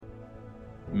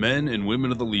Men and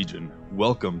women of the Legion,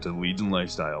 welcome to the Legion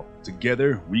Lifestyle.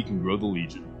 Together, we can grow the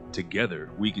Legion. Together,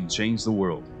 we can change the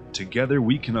world. Together,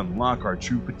 we can unlock our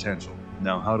true potential.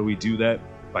 Now, how do we do that?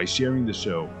 By sharing the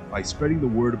show, by spreading the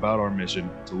word about our mission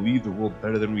to leave the world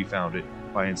better than we found it,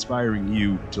 by inspiring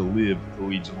you to live the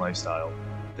Legion Lifestyle.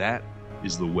 That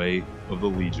is the way of the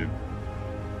Legion.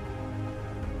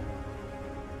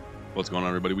 What's going on,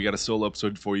 everybody? We got a solo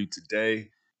episode for you today.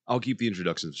 I'll keep the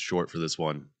introductions short for this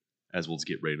one, as we'll just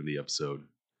get right into the episode.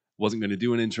 Wasn't going to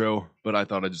do an intro, but I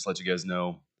thought I'd just let you guys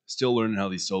know. Still learning how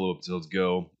these solo episodes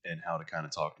go and how to kind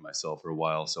of talk to myself for a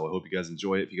while. So I hope you guys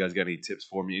enjoy it. If you guys got any tips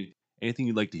for me, anything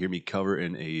you'd like to hear me cover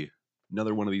in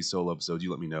another one of these solo episodes,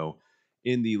 you let me know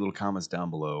in the little comments down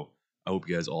below. I hope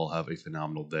you guys all have a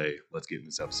phenomenal day. Let's get in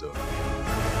this episode.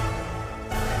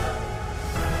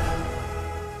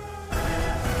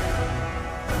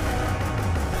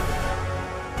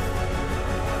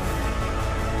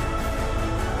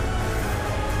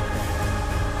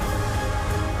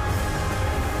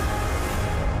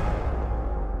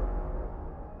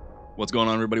 What's going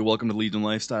on, everybody? Welcome to Legion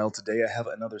Lifestyle. Today I have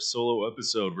another solo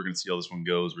episode. We're going to see how this one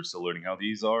goes. We're still learning how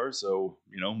these are, so,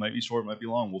 might be short, might be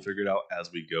long. We'll figure it out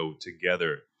as we go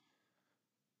together.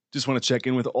 Just want to check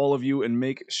in with all of you and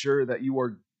make sure that you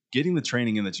are getting the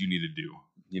training in that you need to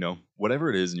do.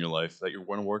 Whatever it is in your life that you're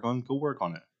going to work on, go work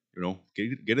on it.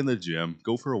 Get in the gym,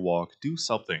 go for a walk, do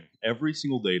something every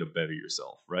single day to better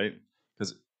yourself, right?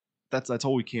 Because that's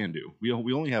all we can do.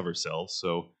 We only have ourselves,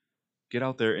 so get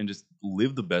out there and just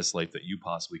live the best life that you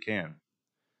possibly can.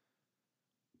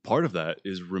 Part of that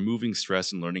is removing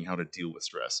stress and learning how to deal with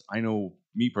stress. I know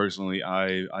me personally,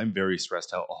 I'm very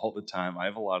stressed out all the time. I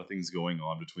have a lot of things going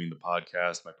on between the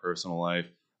podcast, my personal life,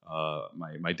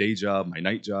 my day job, my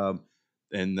night job,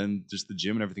 and then just the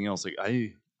gym and everything else. Like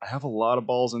I have a lot of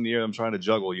balls in the air I'm trying to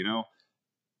juggle,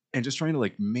 and just trying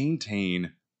to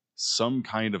maintain some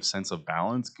kind of sense of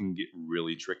balance can get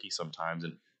really tricky sometimes.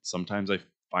 And sometimes I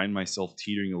find myself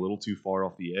teetering a little too far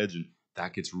off the edge, and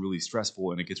that gets really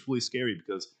stressful, and it gets really scary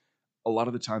because a lot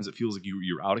of the times it feels like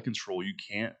you're out of control. You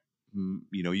can't,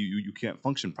 you can't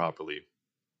function properly,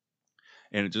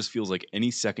 and it just feels like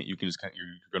any second you can just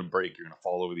you're going to break, you're going to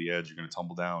fall over the edge, you're going to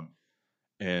tumble down,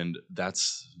 and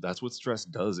that's what stress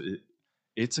does.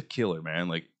 It's a killer, man.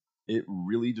 Like it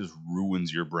really just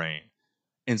ruins your brain,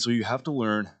 and so you have to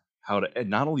learn how to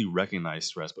not only recognize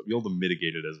stress but be able to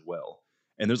mitigate it as well.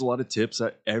 And there's a lot of tips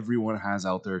that everyone has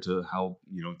out there to how,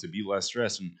 to be less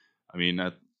stressed. And I mean,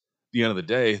 at the end of the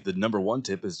day, the number one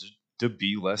tip is to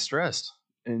be less stressed.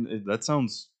 And that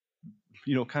sounds,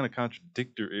 kind of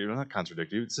contradictory. Not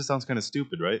contradictory. It just sounds kind of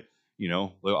stupid, right?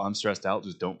 Well, I'm stressed out.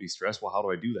 Just don't be stressed. Well, how do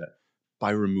I do that?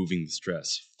 By removing the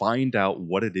stress. Find out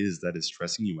what it is that is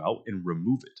stressing you out and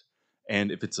remove it.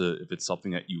 And if it's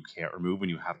something that you can't remove and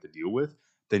you have to deal with,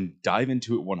 then dive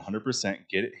into it 100%,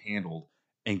 get it handled,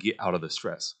 and get out of the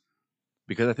stress.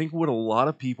 Because I think what a lot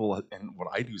of people, and what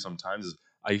I do sometimes, is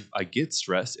I get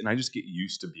stressed and I just get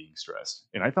used to being stressed.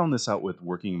 And I found this out with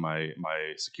working my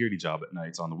security job at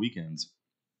nights on the weekends,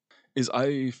 is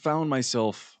I found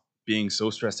myself being so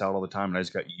stressed out all the time and I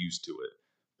just got used to it.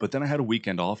 But then I had a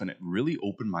weekend off and it really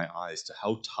opened my eyes to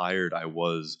how tired I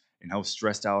was and how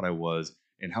stressed out I was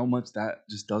and how much that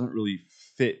just doesn't really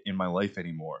fit in my life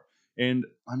anymore. And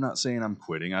I'm not saying I'm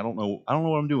quitting. I don't know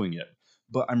what I'm doing yet.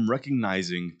 But I'm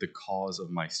recognizing the cause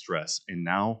of my stress, and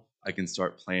now I can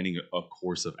start planning a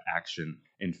course of action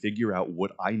and figure out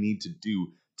what I need to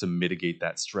do to mitigate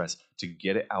that stress, to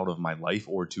get it out of my life,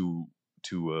 or to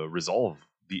resolve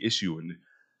the issue. And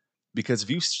because if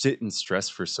you sit in stress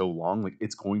for so long,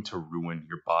 it's going to ruin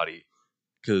your body.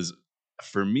 Because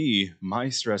for me, my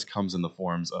stress comes in the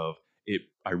forms of it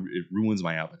ruins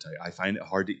my appetite. I find it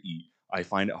hard to eat. I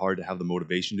find it hard to have the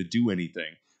motivation to do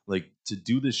anything. To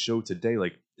do this show today,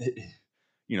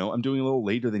 I'm doing a little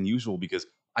later than usual because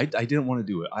I didn't want to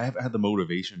do it. I haven't had the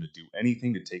motivation to do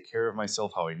anything, to take care of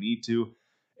myself how I need to.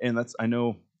 And I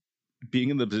know being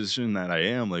in the position that I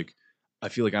am, I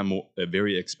feel like I'm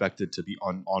very expected to be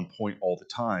on point all the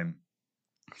time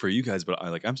for you guys, but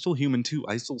I'm still human too.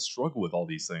 I still struggle with all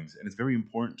these things. And it's very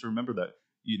important to remember that,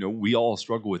 we all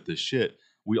struggle with this shit.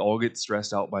 We all get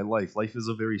stressed out by life. Life is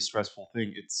a very stressful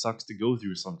thing. It sucks to go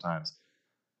through sometimes.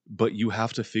 But you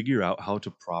have to figure out how to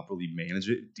properly manage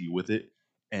it, deal with it,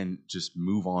 and just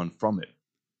move on from it.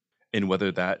 And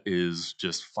whether that is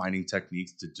just finding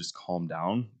techniques to just calm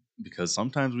down, because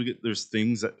sometimes there's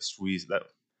things that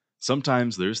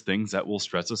sometimes there's things that will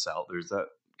stress us out. There's that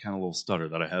kind of little stutter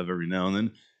that I have every now and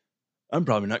then. I'm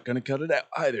probably not going to cut it out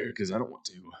either because I don't want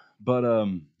to. But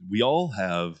we all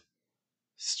have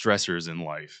stressors in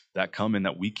life that come in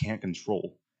that we can't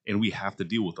control. and we have to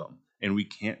deal with them, and we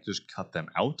can't just cut them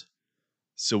out.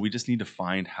 So we just need to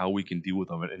find how we can deal with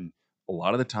them. And a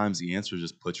lot of the times, the answer is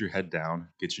just put your head down,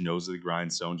 get your nose to the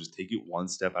grindstone, just take it one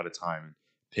step at a time,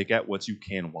 pick at what you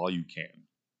can while you can,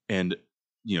 and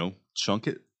chunk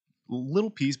it little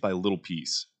piece by little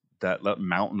piece. That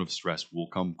mountain of stress will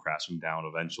come crashing down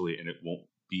eventually, and it won't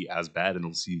be as bad, and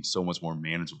it'll seem so much more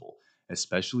manageable,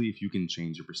 especially if you can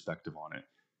change your perspective on it.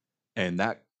 And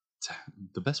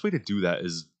the best way to do that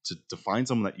is to find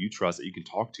someone that you trust that you can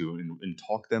talk to, and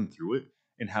talk them through it,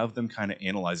 and have them kind of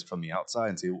analyze it from the outside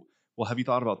and say, well, have you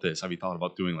thought about this? Have you thought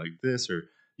about doing like this? Or,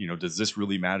 does this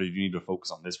really matter? Do you need to focus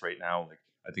on this right now? Like,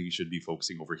 I think you should be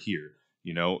focusing over here.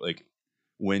 Like,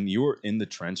 when you're in the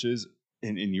trenches,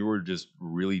 and you're just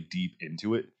really deep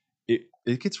into it,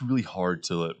 it gets really hard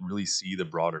to really see the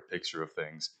broader picture of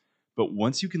things. But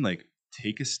once you can like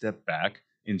take a step back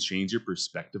and change your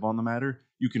perspective on the matter,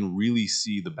 you can really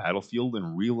see the battlefield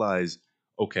and realize,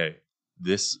 okay,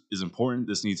 this is important.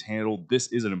 This needs handled.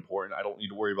 This isn't important. I don't need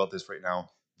to worry about this right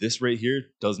now. This right here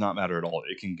does not matter at all.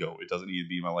 It can go. It doesn't need to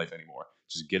be in my life anymore.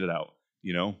 Just get it out,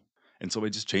 you know? And so by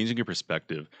just changing your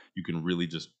perspective, you can really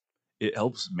just, it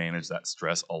helps manage that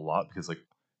stress a lot, because, like,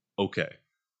 okay,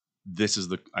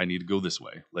 I need to go this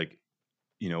way. Like,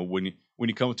 when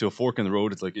you come to a fork in the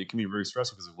road, it's like it can be very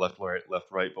stressful because of left,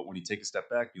 right. But when you take a step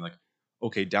back, you're like,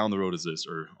 okay, down the road is this,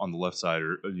 or on the left side,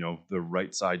 or the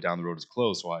right side down the road is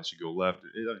closed, so I should go left.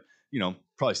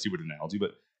 Probably stupid analogy,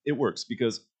 but it works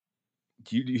because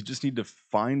you just need to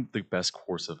find the best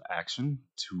course of action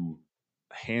to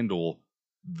handle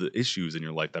the issues in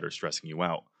your life that are stressing you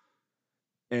out.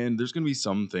 And there's going to be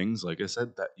some things, like I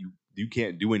said, that you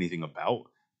can't do anything about.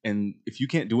 And if you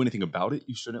can't do anything about it,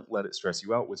 you shouldn't let it stress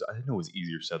you out, which I know is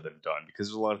easier said than done, because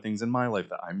there's a lot of things in my life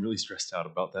that I'm really stressed out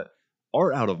about that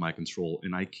are out of my control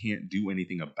and I can't do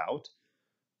anything about.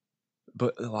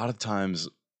 But a lot of times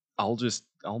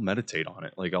I'll meditate on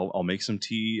it. Like, I'll make some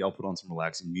tea, I'll put on some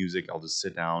relaxing music, I'll just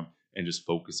sit down and just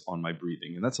focus on my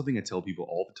breathing. And that's something I tell people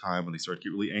all the time when they start to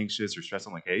get really anxious or stressed.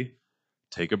 I'm like, hey,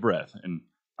 take a breath. And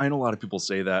I know a lot of people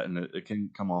say that, and it can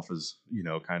come off as,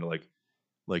 kind of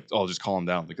like, oh, just calm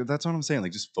down. Like, that's what I'm saying.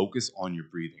 Like, just focus on your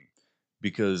breathing,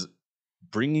 because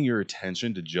bringing your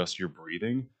attention to just your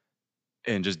breathing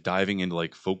and just diving into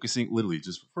like focusing, literally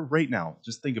just for right now,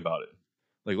 just think about it.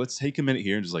 Like, let's take a minute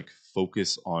here and just like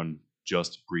focus on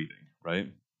just breathing,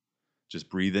 right? Just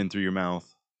breathe in through your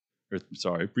mouth, or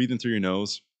sorry, breathe in through your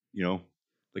nose, you know,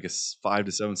 like a 5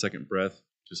 to 7 second breath.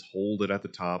 Just hold it at the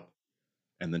top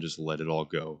and then just let it all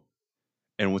go.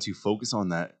 And once you focus on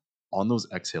that, on those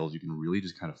exhales, you can really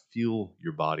just kind of feel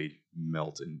your body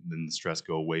melt, and then the stress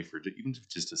go away for even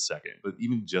just a second. But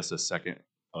even just a second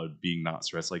being not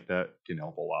stressed like that can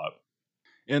help a lot.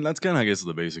 And that's kind of, I guess,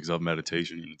 the basics of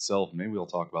meditation in itself. Maybe we'll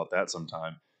talk about that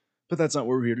sometime. But that's not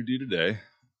what we're here to do today.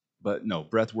 But no,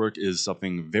 breath work is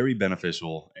something very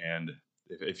beneficial. And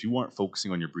if you aren't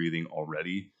focusing on your breathing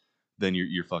already, then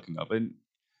you're fucking up. And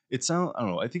I don't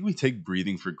know, I think we take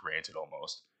breathing for granted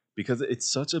almost, because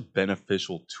it's such a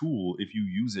beneficial tool if you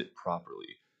use it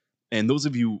properly. And those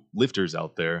of you lifters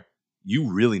out there,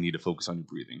 you really need to focus on your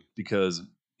breathing, because,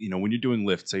 when you're doing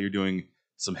lifts, say you're doing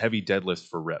some heavy deadlifts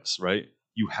for reps, right?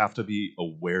 You have to be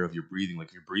aware of your breathing. Like,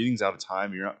 if your breathing's out of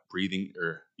time, you're not breathing,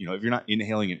 or, if you're not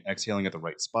inhaling and exhaling at the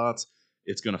right spots,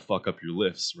 it's going to fuck up your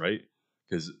lifts, right?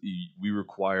 Because we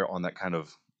require on that kind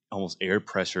of almost air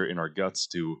pressure in our guts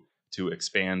to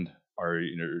expand our,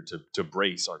 to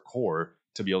brace our core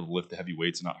to be able to lift the heavy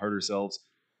weights and not hurt ourselves.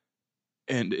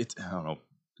 And it's, I don't know,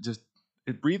 just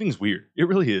breathing's weird. It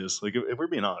really is. Like, if we're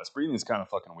being honest, breathing is kind of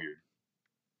fucking weird,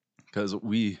 because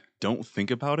we don't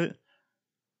think about it.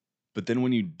 But then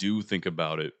when you do think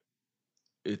about it,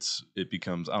 it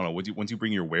becomes, I don't know, once you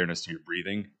bring your awareness to your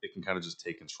breathing, it can kind of just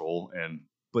take control. And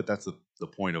but that's the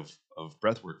point of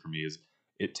breath work for me, is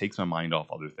it takes my mind off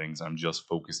other things. I'm just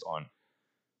focused on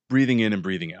breathing in and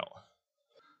breathing out.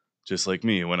 Just like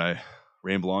me when I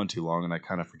ramble on too long and I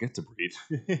kind of forget to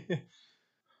breathe.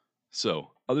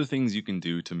 So, other things you can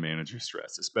do to manage your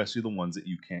stress, especially the ones that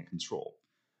you can't control.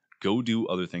 Go do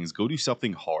other things. Go do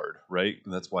something hard, right?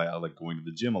 That's why I like going to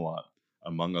the gym a lot,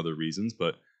 among other reasons.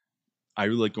 But I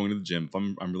really like going to the gym. If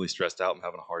I'm really stressed out, I'm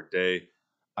having a hard day,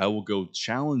 I will go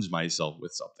challenge myself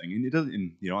with something. And it doesn't,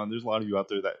 and there's a lot of you out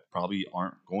there that probably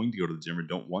aren't going to go to the gym or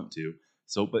don't want to.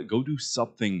 So, but go do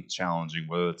something challenging,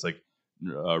 whether it's like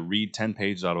read 10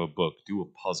 pages out of a book, do a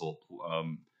puzzle,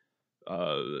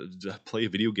 uh, play a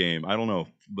video game. I don't know,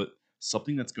 but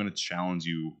something that's going to challenge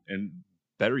you, and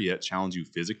better yet, challenge you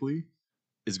physically,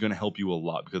 is going to help you a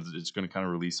lot, because it's going to kind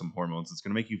of release some hormones. It's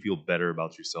going to make you feel better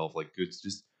about yourself. Like,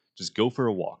 just go for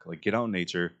a walk. Like, get out in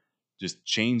nature, just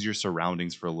change your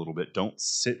surroundings for a little bit. Don't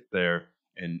sit there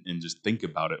and just think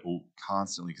about it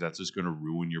constantly, because that's just going to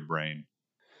ruin your brain.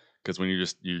 Because when you're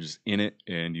just in it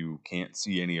and you can't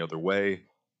see any other way,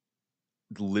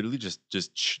 literally just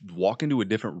walk into a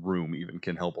different room even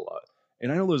can help a lot.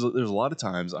 And I know there's a lot of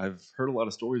times I've heard a lot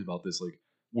of stories about this, like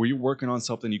where you're working on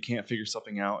something, you can't figure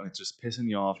something out, and it's just pissing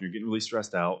you off, and you're getting really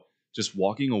stressed out. Just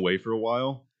walking away for a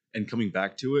while and coming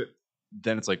back to it,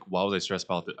 then it's like, why was I stressed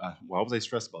about that? Why was I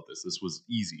stressed about this? This was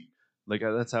easy. Like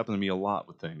that's happened to me a lot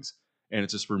with things, and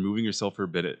it's just removing yourself for a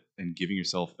bit and giving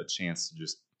yourself a chance to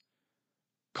just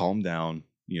calm down,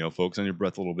 focus on your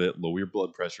breath a little bit, lower your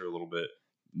blood pressure a little bit,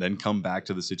 then come back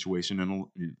to the situation and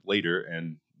later,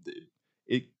 and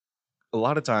it a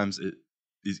lot of times it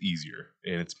is easier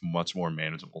and it's much more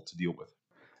manageable to deal with.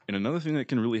 And another thing that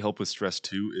can really help with stress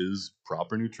too is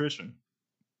proper nutrition.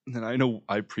 And I know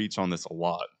I preach on this a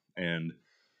lot, and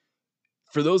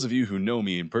for those of you who know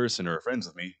me in person or are friends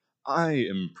with me, I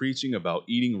am preaching about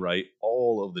eating right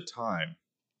all of the time.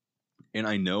 And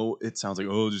I know it sounds like,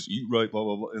 oh, just eat right, blah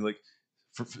blah blah, and like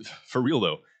for real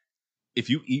though, if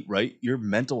you eat right, your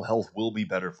mental health will be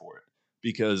better for it.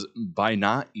 Because by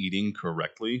not eating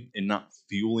correctly and not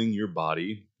fueling your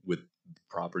body with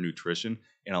proper nutrition,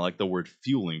 and I like the word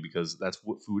fueling because that's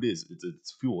what food is.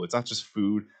 It's fuel. It's not just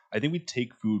food. I think we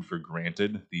take food for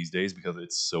granted these days because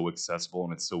it's so accessible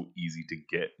and it's so easy to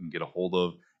get and get a hold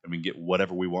of, and we can get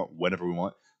whatever we want whenever we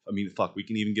want. I mean, fuck, we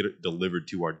can even get it delivered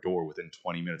to our door within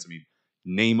 20 minutes. I mean,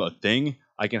 name a thing,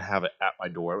 I can have it at my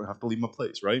door. I don't have to leave my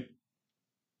place, right?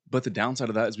 But the downside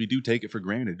of that is we do take it for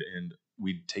granted, and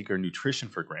we take our nutrition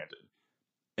for granted.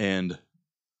 And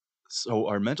so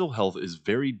our mental health is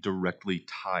very directly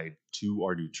tied to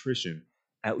our nutrition.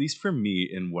 At least for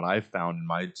me, and what I've found in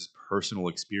my just personal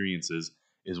experiences,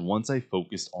 is once I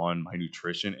focused on my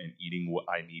nutrition and eating what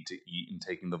I need to eat and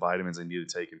taking the vitamins I need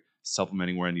to take and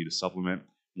supplementing where I need to supplement,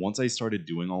 once I started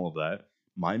doing all of that,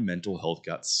 my mental health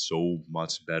got so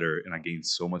much better and I gained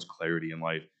so much clarity in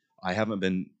life. I haven't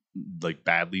been like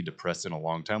badly depressed in a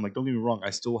long time. Like, don't get me wrong,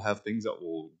 I still have things that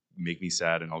will make me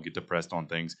sad and I'll get depressed on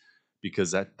things,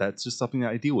 because that's just something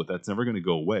that I deal with. That's never going to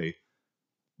go away.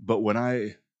 But when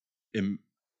I am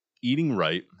eating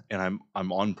right and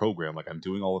I'm on program, like I'm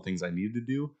doing all the things I needed to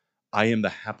do, I am the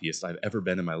happiest I've ever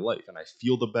been in my life, and I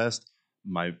feel the best.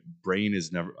 My brain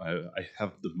is never. I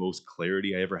have the most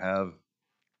clarity I ever have,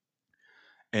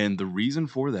 and the reason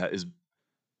for that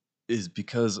is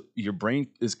because your brain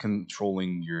is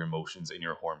controlling your emotions and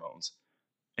your hormones,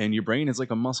 and your brain is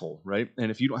like a muscle, right? And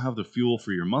if you don't have the fuel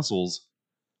for your muscles,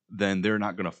 then they're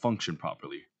not going to function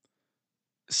properly.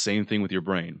 Same thing with your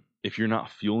brain. If you're not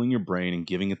fueling your brain and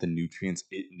giving it the nutrients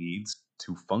it needs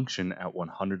to function at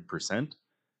 100%,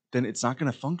 then it's not going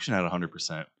to function at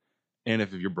 100%. And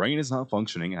if your brain is not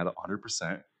functioning at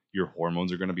 100%, your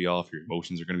hormones are going to be off, your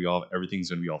emotions are going to be off, everything's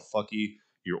going to be all fucky,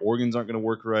 your organs aren't going to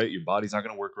work right, your body's not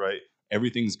going to work right,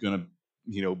 everything's going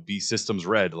to, be systems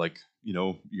red. Like,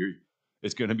 you're,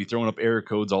 it's going to be throwing up error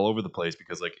codes all over the place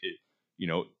because, like, it, you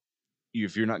know,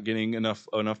 if you're not getting enough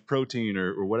protein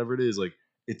or whatever it is, like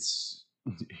it's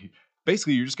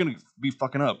basically you're just gonna be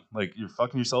fucking up. Like you're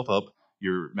fucking yourself up.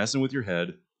 You're messing with your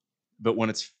head. But when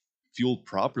it's fueled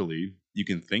properly, you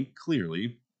can think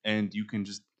clearly and you can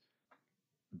just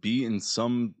be in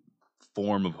some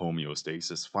form of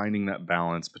homeostasis, finding that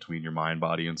balance between your mind,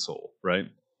 body, and soul, right?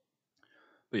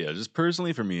 But yeah, just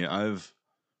personally for me, I've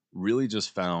really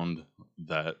just found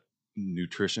that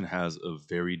nutrition has a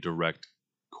very direct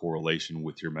correlation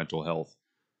with your mental health.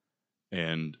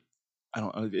 And I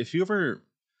don't know if you ever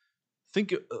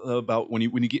think about when you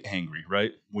get angry,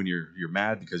 right? When you're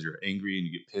mad because you're angry and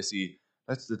you get pissy.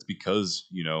 That's because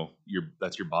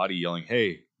that's your body yelling,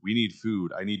 "Hey, we need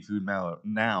food. I need food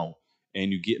now."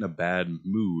 And you get in a bad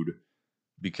mood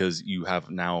because you have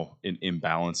now an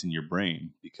imbalance in your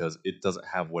brain because it doesn't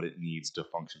have what it needs to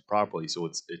function properly. So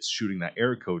it's shooting that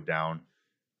error code down,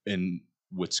 and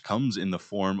which comes in the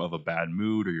form of a bad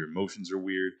mood or your emotions are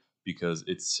weird because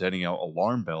it's setting out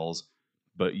alarm bells.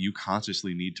 But you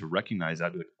consciously need to recognize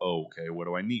that, be like, oh, okay, what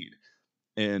do I need?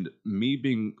 And me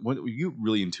being when you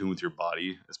really in tune with your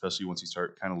body, especially once you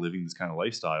start kind of living this kind of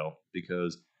lifestyle,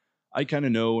 because I kind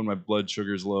of know when my blood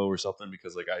sugar's low or something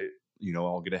because like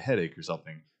I'll get a headache or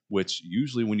something, which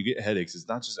usually when you get headaches, it's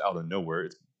not just out of nowhere.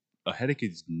 It's a headache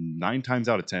is 9 times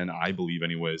out of 10, I believe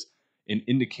anyways, an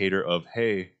indicator of,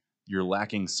 hey, you're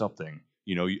lacking something.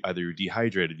 Either you're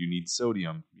dehydrated, you need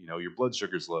sodium, your blood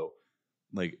sugar's low.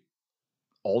 Like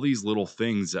all these little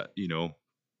things that,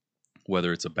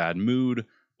 whether it's a bad mood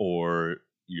or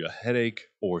you a headache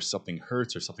or something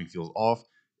hurts or something feels off,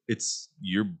 it's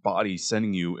your body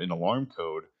sending you an alarm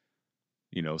code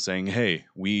saying, hey,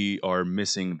 we are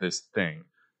missing this thing.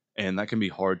 And that can be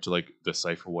hard to like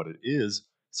decipher what it is.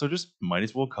 So just might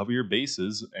as well cover your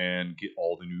bases and get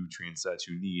all the nutrients that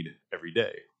you need every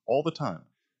day, all the time,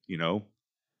 you know?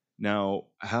 Now,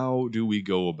 how do we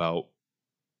go about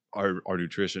our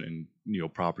nutrition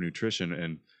and, proper nutrition?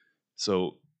 And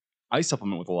so I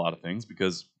supplement with a lot of things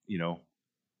because,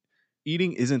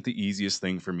 eating isn't the easiest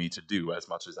thing for me to do as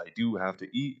much as I do have to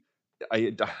eat.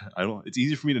 I, I don't, it's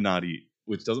easier for me to not eat,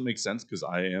 which doesn't make sense because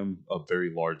I am a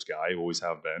very large guy. I always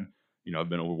have been. I've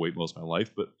been overweight most of my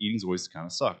life, but eating's always kind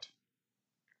of sucked.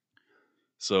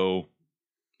 So,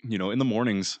 in the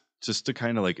mornings, just to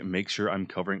kind of like make sure I'm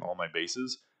covering all my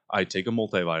bases, I take a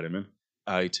multivitamin.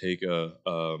 I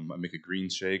make a green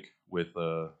shake with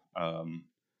I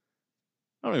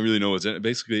don't really know what's in it.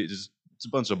 Basically, it's a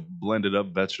bunch of blended up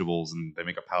vegetables, and they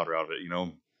make a powder out of it.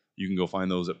 You can go find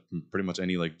those at pretty much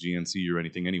any like GNC or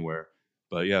anything anywhere.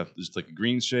 But yeah, just like a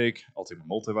green shake. I'll take my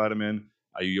multivitamin.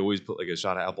 I always put like a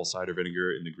shot of apple cider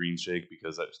vinegar in the green shake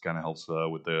because that just kind of helps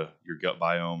with the your gut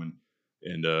biome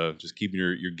and just keeping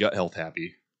your gut health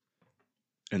happy.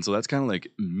 And so that's kind of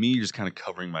like me just kind of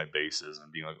covering my bases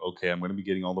and being like, okay, I'm going to be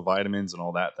getting all the vitamins and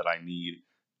all that I need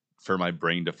for my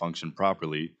brain to function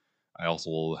properly. I also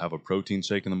will have a protein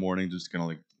shake in the morning, just kind of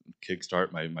like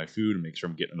kickstart my food and make sure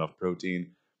I'm getting enough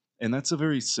protein. And that's a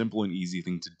very simple and easy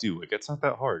thing to do. Like it's not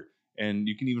that hard. And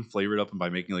you can even flavor it up by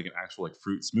making like an actual like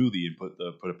fruit smoothie and put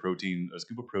a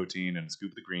scoop of protein and a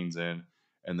scoop of the greens in,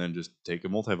 and then just take a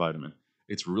multivitamin.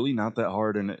 It's really not that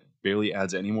hard, and it barely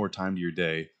adds any more time to your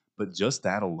day. But just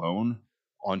that alone,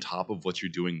 on top of what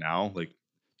you're doing now, like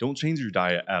don't change your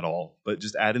diet at all, but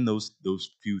just add in those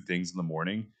few things in the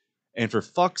morning. And for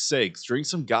fuck's sakes, drink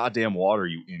some goddamn water,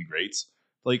 you ingrates.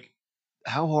 Like,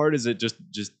 how hard is it? Just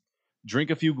drink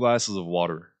a few glasses of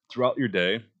water throughout your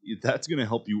day. That's gonna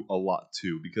help you a lot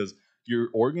too, because your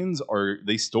organs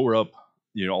they store up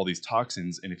all these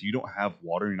toxins, and if you don't have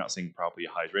water, you're not staying properly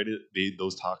hydrated.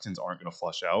 Those toxins aren't gonna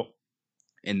flush out,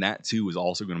 and that too is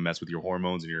also going to mess with your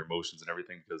hormones and your emotions and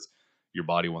everything because your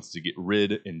body wants to get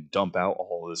rid and dump out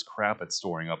all of this crap it's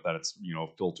storing up that it's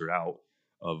filtered out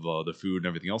of the food and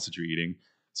everything else that you're eating.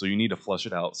 So you need to flush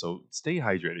it out. So stay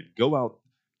hydrated. Go out,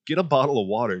 get a bottle of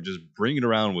water, just bring it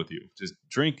around with you. Just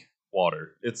drink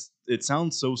water. It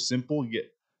sounds so simple, yet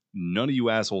none of you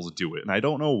assholes do it, and I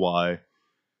don't know why.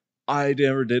 I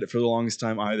never did it for the longest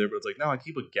time either, but it's like now I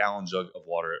keep a gallon jug of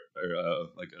water, or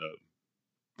like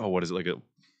a, oh, what is it, like a,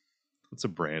 what's a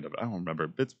brand of it? I don't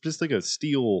remember. It's just like a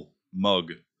steel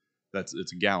mug. It's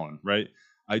a gallon, right?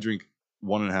 I drink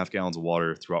 1.5 gallons of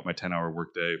water throughout my 10-hour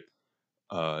workday,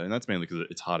 and that's mainly because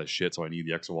it's hot as shit, so I need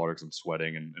the extra water because I'm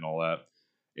sweating and all that.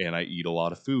 And I eat a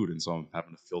lot of food, and so I'm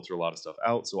having to filter a lot of stuff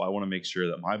out. So I want to make sure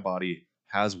that my body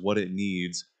has what it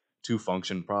needs to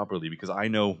function properly, because I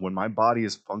know when my body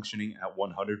is functioning at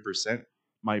 100%,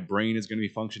 my brain is going to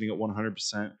be functioning at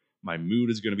 100%. My mood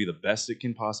is going to be the best it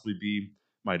can possibly be.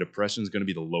 My depression is going to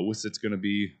be the lowest it's going to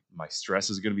be. My stress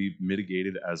is going to be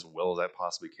mitigated as well as I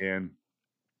possibly can.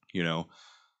 You know,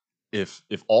 if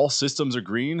all systems are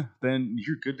green, then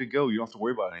you're good to go. You don't have to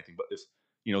worry about anything. But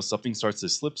if something starts to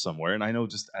slip somewhere, and I know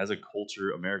just as a culture,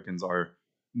 Americans, our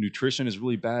nutrition is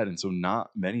really bad, and so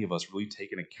not many of us really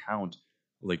take into account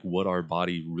like what our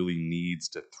body really needs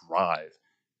to thrive.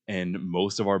 And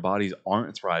most of our bodies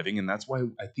aren't thriving, and that's why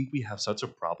I think we have such a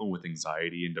problem with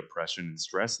anxiety and depression and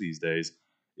stress these days.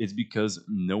 Is because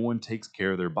no one takes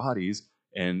care of their bodies,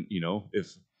 and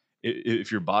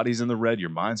if your body's in the red, your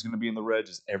mind's going to be in the red.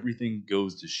 Just everything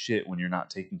goes to shit when you're not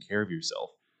taking care of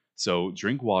yourself. So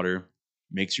drink water.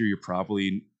 Make sure you're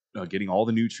properly getting all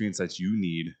the nutrients that you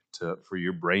need for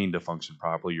your brain to function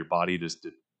properly. Your body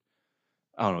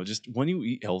I don't know. Just when you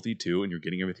eat healthy too, and you're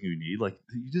getting everything you need, like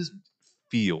you just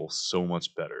feel so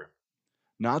much better.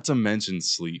 Not to mention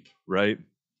sleep, right?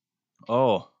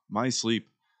 Oh, my sleep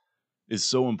is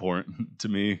so important to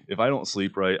me. If I don't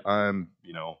sleep right, I'm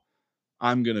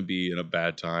gonna be in a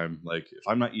bad time. Like if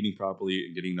I'm not eating properly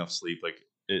and getting enough sleep, like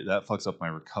that fucks up my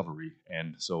recovery.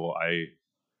 And so I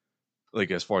like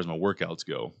as far as my workouts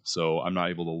go, so I'm not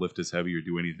able to lift as heavy or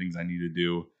do any things I need to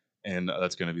do. And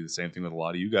that's gonna be the same thing with a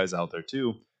lot of you guys out there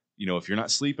too. If you're not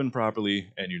sleeping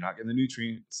properly and you're not getting the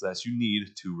nutrients that you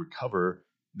need to recover,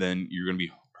 then you're gonna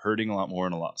be hurting a lot more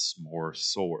and a lot more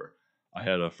sore. I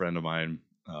had a friend of mine.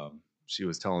 She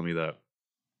was telling me that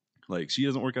like she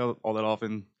doesn't work out all that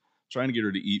often, trying to get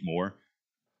her to eat more,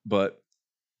 but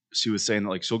she was saying that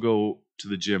like she'll go to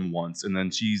the gym once and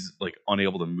then she's like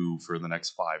unable to move for the next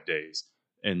 5 days,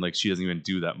 and like she doesn't even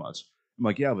do that much. I'm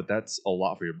like, yeah, but that's a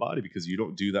lot for your body because you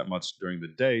don't do that much during the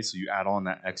day, so you add on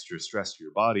that extra stress to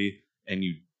your body, and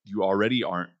you already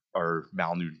aren't are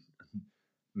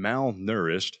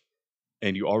malnourished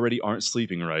and you already aren't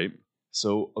sleeping right.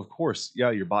 So, of course,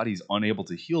 yeah, your body's unable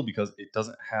to heal because it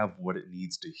doesn't have what it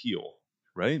needs to heal,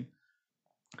 right?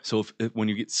 So if when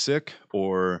you get sick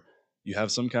or you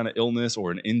have some kind of illness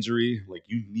or an injury, like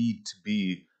you need to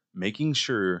be making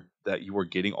sure that you are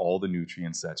getting all the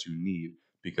nutrients that you need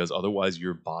because otherwise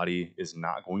your body is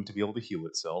not going to be able to heal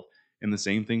itself. And the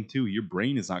same thing too, your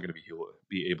brain is not going to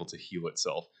be able to heal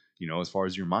itself, as far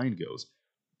as your mind goes,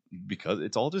 because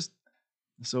it's all just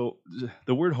so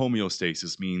the word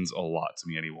homeostasis means a lot to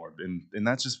me anymore, and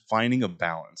that's just finding a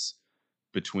balance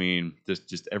between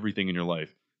just everything in your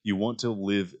life. You want to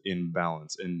live in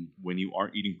balance, and when you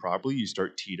aren't eating properly, you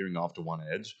start teetering off to one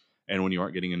edge. And when you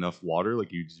aren't getting enough water,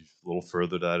 like you just a little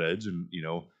further to that edge, and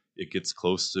it gets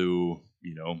close to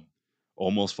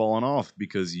almost falling off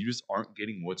because you just aren't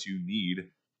getting what you need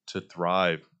to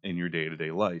thrive in your day to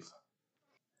day life.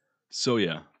 So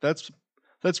yeah, that's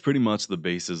pretty much the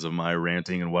basis of my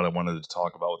ranting and what I wanted to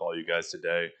talk about with all you guys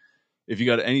today. If you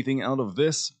got anything out of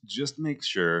this, just make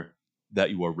sure that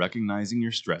you are recognizing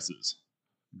your stresses.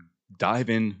 Dive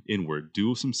inward,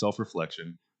 do some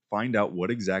self-reflection, find out what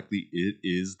exactly it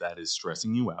is that is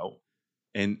stressing you out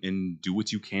and do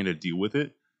what you can to deal with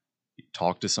it.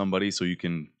 Talk to somebody so you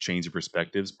can change your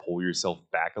perspectives, pull yourself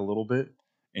back a little bit,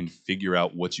 and figure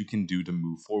out what you can do to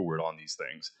move forward on these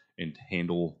things and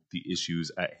handle the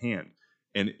issues at hand.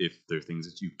 And if there are things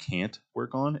that you can't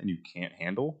work on and you can't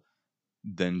handle,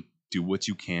 then do what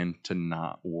you can to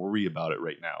not worry about it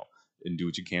right now and do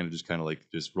what you can to just kind of like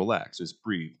just relax, just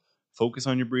breathe. Focus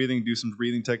on your breathing, do some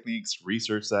breathing techniques,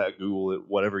 research that, Google it,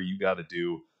 whatever you got to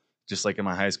do. Just like in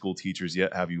my high school teachers,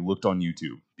 yet have you looked on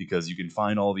YouTube because you can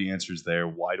find all the answers there.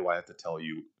 Why do I have to tell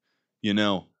you? You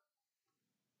know,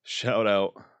 shout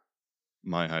out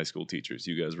my high school teachers.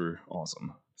 You guys were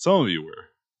awesome. Some of you were,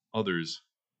 others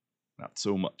not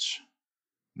so much.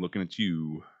 Looking at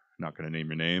you, not going to name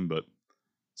your name, but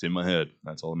it's in my head.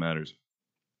 That's all that matters.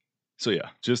 So yeah,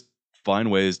 just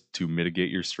find ways to mitigate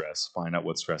your stress, find out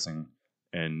what's stressing,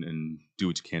 and do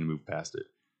what you can to move past it.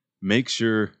 Make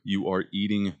sure you are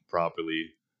eating properly,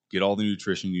 get all the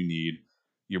nutrition you need.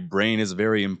 Your brain is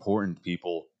very important,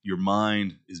 people. Your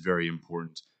mind is very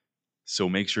important. So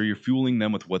make sure you're fueling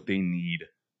them with what they need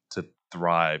to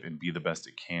thrive and be the best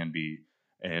it can be.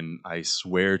 And I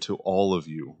swear to all of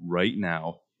you right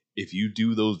now, if you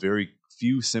do those very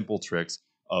few simple tricks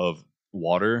of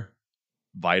water,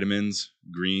 vitamins,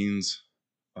 greens,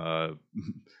 uh,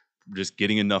 just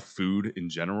getting enough food in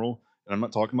general. And I'm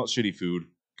not talking about shitty food,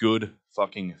 good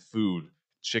fucking food.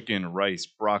 Chicken, rice,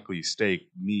 broccoli, steak,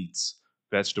 meats,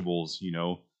 vegetables,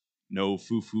 no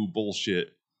foo foo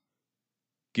bullshit.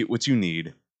 Get what you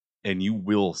need, and you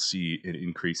will see an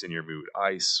increase in your mood.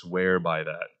 I swear by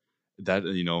that.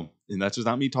 And that's just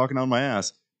not me talking on my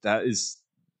ass. That is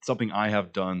something I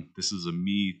have done. This is a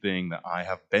me thing that I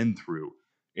have been through,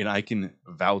 and I can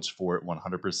vouch for it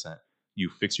 100%. You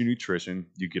fix your nutrition,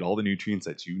 you get all the nutrients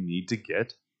that you need to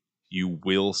get, you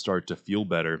will start to feel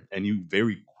better, and you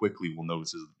very quickly will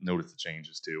notice the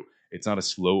changes too. It's not a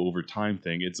slow over time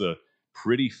thing. It's a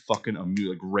pretty fucking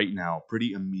like right now,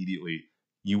 pretty immediately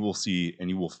you will see and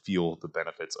you will feel the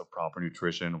benefits of proper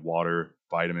nutrition, water,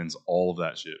 vitamins, all of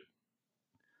that shit.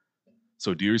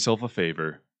 So do yourself a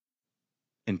favor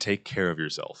and take care of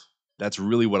yourself. That's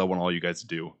really what I want all you guys to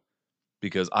do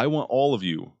because I want all of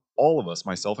you, all of us,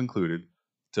 myself included,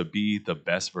 to be the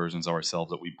best versions of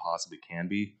ourselves that we possibly can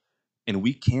be. And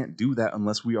we can't do that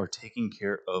unless we are taking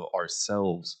care of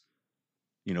ourselves.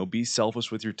 Be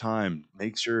selfish with your time.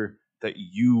 Make sure that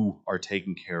you are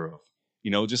taken care of.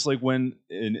 Just like when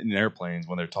in airplanes,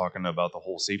 when they're talking about the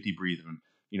whole safety breathing,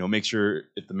 make sure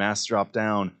if the masks drop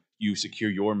down, you secure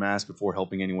your mask before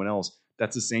helping anyone else.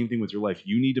 That's the same thing with your life.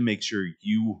 You need to make sure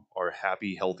you are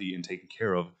happy, healthy, and taken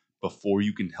care of before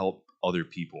you can help other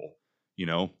people. You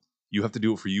know, you have to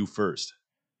do it for you first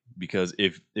because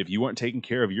if you aren't taking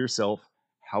care of yourself,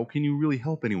 how can you really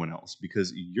help anyone else?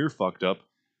 Because you're fucked up.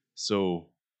 So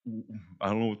I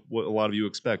don't know what a lot of you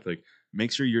expect. Like,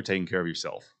 make sure you're taking care of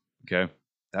yourself. Okay,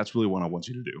 that's really what I want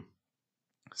you to do.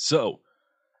 So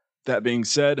that being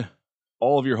said,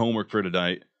 all of your homework for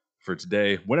tonight, for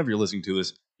today, whenever you're listening to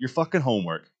this, your fucking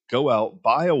homework. Go out,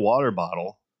 buy a water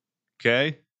bottle.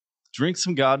 Okay, drink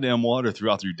some goddamn water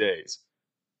throughout your days.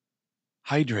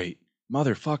 Hydrate,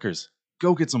 motherfuckers.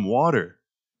 Go get some water.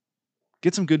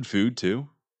 Get some good food too.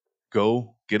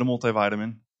 Go get a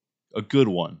multivitamin, a good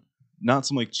one, not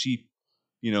some like cheap,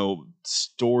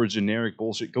 store generic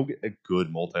bullshit. Go get a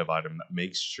good multivitamin that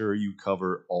makes sure you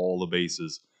cover all the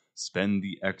bases. Spend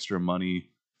the extra money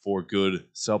for good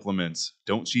supplements.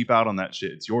 Don't cheap out on that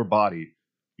shit. It's your body.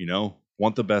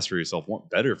 want the best for yourself, want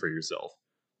better for yourself.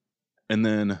 And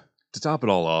then to top it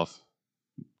all off,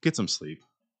 get some sleep.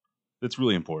 It's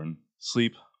really important.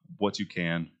 Sleep what you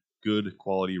can, good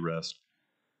quality rest.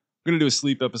 We're gonna do a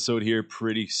sleep episode here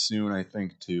pretty soon, I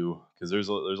think, too, because there's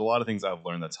a lot of things I've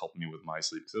learned that's helped me with my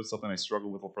sleep. Because it was something I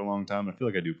struggled with for a long time, and I feel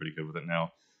like I do pretty good with it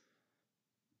now.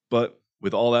 But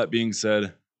with all that being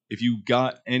said, if you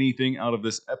got anything out of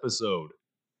this episode,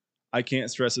 I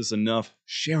can't stress this enough.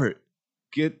 Share it.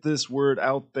 Get this word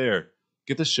out there.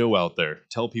 Get the show out there.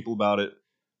 Tell people about it.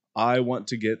 I want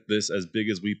to get this as big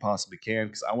as we possibly can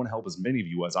because I want to help as many of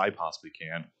you as I possibly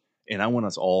can. And I want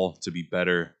us all to be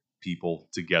better people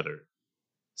together.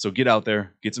 So get out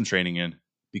there, get some training in,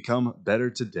 become better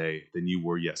today than you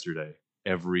were yesterday,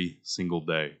 every single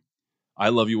day. I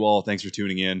love you all. Thanks for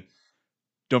tuning in.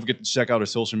 Don't forget to check out our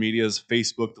social medias,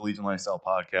 Facebook, the Legion Lifestyle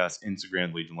Podcast,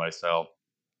 Instagram, Legion Lifestyle.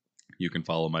 You can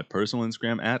follow my personal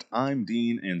Instagram at I'm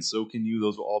Dean, and so can you.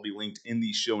 Those will all be linked in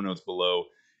the show notes below.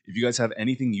 If you guys have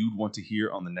anything you'd want to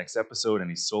hear on the next episode,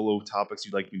 any solo topics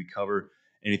you'd like me to cover,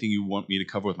 anything you want me to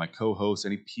cover with my co-hosts,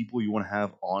 any people you want to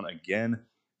have on again,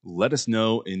 let us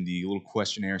know in the little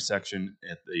questionnaire section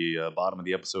at the bottom of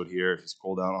the episode here. If you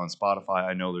scroll down on Spotify,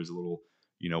 I know there's a little,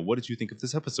 what did you think of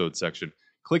this episode section?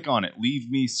 Click on it.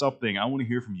 Leave me something. I want to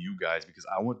hear from you guys because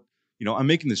I want, I'm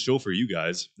making this show for you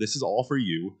guys. This is all for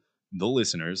you, the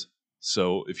listeners.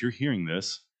 So if you're hearing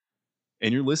this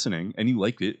and you're listening and you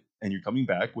liked it and you're coming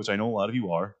back, which I know a lot of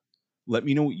you are, let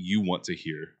me know what you want to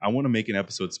hear. I want to make an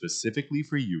episode specifically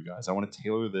for you guys. I want to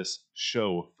tailor this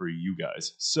show for you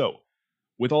guys. So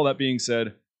with all that being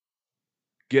said,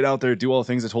 get out there, do all the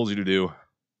things I told you to do.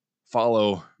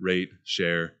 Follow, rate,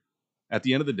 share. At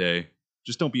the end of the day,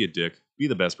 just don't be a dick. Be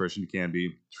the best person you can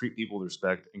be. Treat people with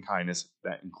respect and kindness.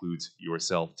 That includes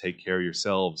yourself. Take care of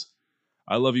yourselves.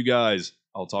 I love you guys.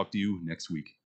 I'll talk to you next week.